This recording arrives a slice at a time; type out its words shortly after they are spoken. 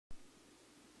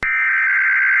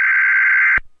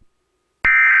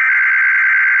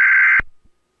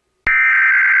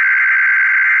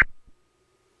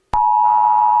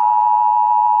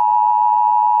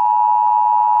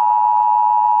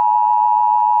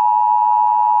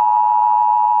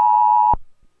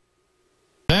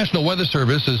National Weather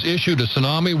Service has issued a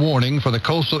tsunami warning for the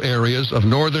coastal areas of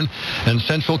northern and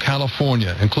central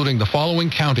California, including the following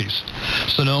counties: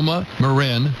 Sonoma,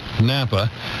 Marin,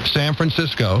 Napa, San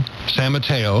Francisco, San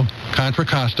Mateo, Contra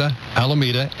Costa,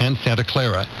 Alameda, and Santa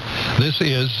Clara. This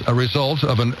is a result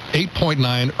of an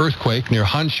 8.9 earthquake near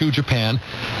Honshu, Japan,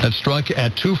 that struck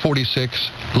at 2:46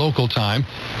 local time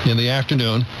in the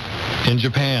afternoon in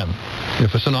Japan.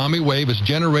 If a tsunami wave is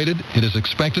generated, it is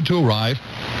expected to arrive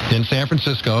in San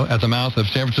Francisco at the mouth of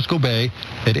San Francisco Bay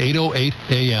at 8:08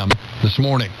 a.m. this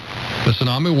morning. The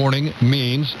tsunami warning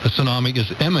means a tsunami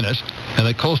is imminent and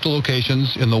that coastal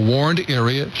locations in the warned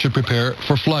area should prepare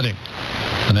for flooding.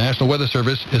 The National Weather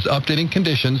Service is updating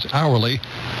conditions hourly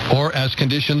or as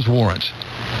conditions warrant.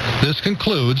 This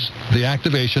concludes the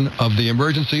activation of the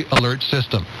emergency alert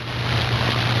system.